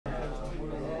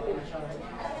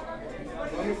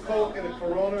One Coke and a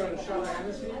Corona and a shot of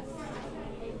Hennessy.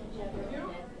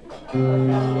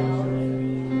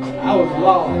 I was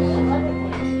lost,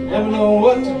 never knowing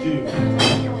what to do.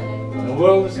 In a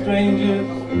world of strangers,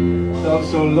 felt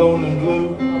so lone and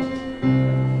blue.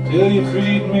 Till you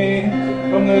freed me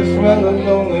from this well of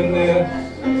loneliness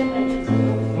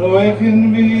and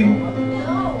awakened me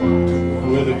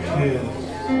with a kiss.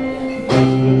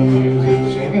 Listen to the music,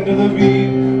 shaking to the beat,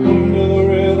 moving to the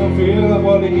rhythm, feel the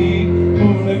body heat,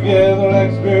 moving together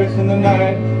like spirits in the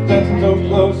night, dancing so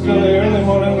close to the early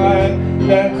morning light,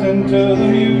 dancing to the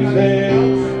music,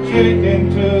 shaking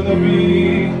to the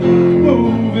beat,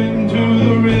 moving to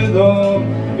the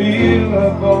rhythm, feel the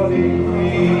body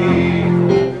heat.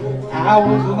 I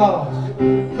was lost,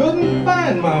 couldn't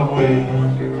find my way,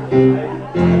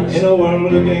 in a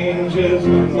world of dangers,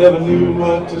 never knew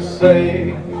what to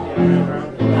say.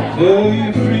 Till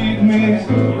you freed me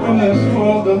from this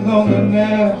world of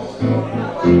loneliness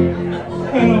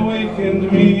and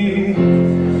awakened me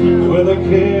with a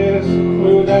kiss.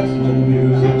 We were dancing to the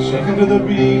music, shaking to the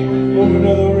beat, moving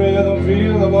to the rhythm,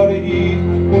 feel the body heat,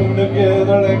 moving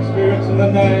together like spirits in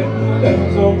the night,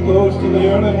 dancing so close to the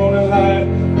early morning light,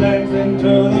 dancing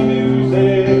to the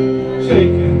music,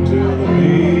 shaking to the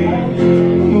beat,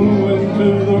 moving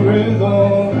to the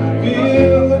rhythm,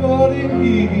 feel the body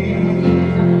heat.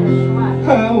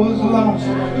 I was lost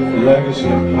like a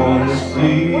ship on the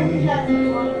sea,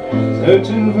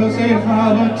 searching for safe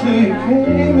harbor till you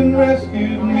came and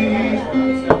rescued me,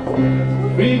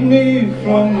 freed me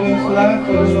from this life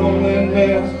of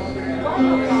loneliness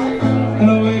and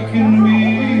awakened me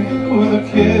with a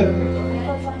kiss.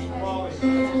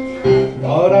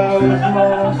 Thought I was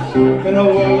lost in a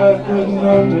world I couldn't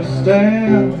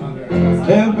understand,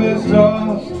 tempest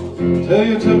tossed till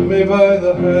you took me by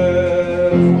the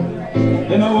hand.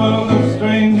 In a world of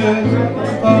strangers,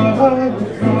 thought I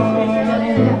was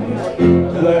lost,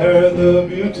 till I heard the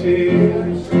beauty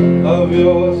of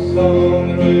your song.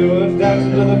 And we were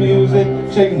dancing to the music,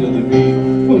 shaking to the beat,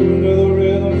 moving to the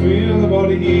rhythm, feel the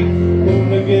body heat, moving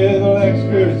together like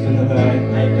spirits in the night,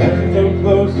 dancing so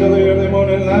close till the early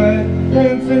morning light,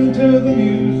 dancing to the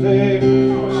music,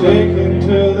 shaking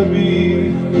to the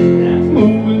beat,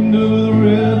 moving to the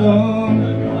rhythm,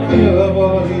 feel the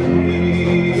body heat.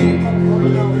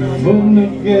 Moving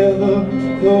together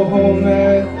the whole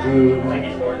night through,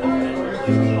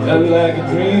 felt like a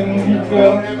dream,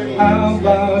 girl, how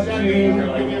about you?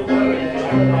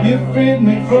 You freed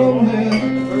me from this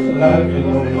life of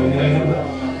loneliness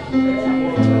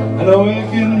and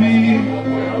awakened me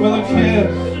with a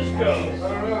kiss.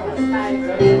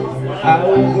 I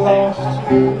was lost,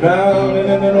 drowning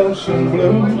in an ocean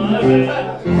blue,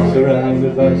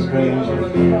 surrounded by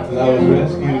strangers, and I was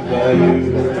rescued by you.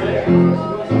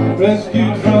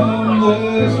 Rescued from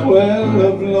this well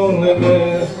of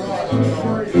loneliness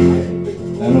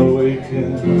and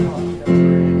awakened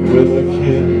with a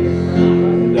kiss.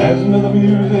 Dancing to the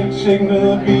music, shaking to the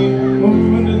beat,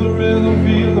 moving to the rhythm,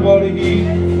 feel the body heat,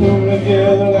 moving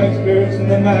together like spirits in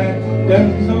the night,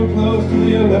 dancing so close to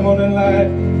the early morning light,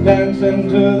 dancing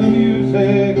to the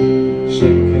music,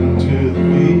 shaking to the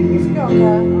beat,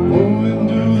 moving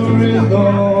to the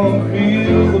rhythm,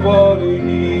 feel the body heat.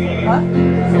 I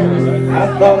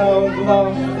thought I was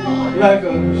lost like a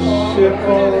ship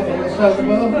on the south.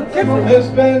 They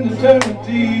spend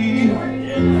eternity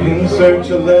in search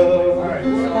of love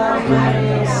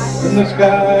in the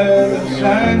sky that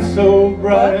shines so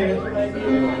bright,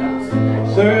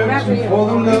 searching for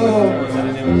the love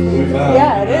we found.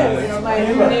 Yeah, it is. It's my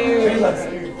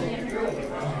new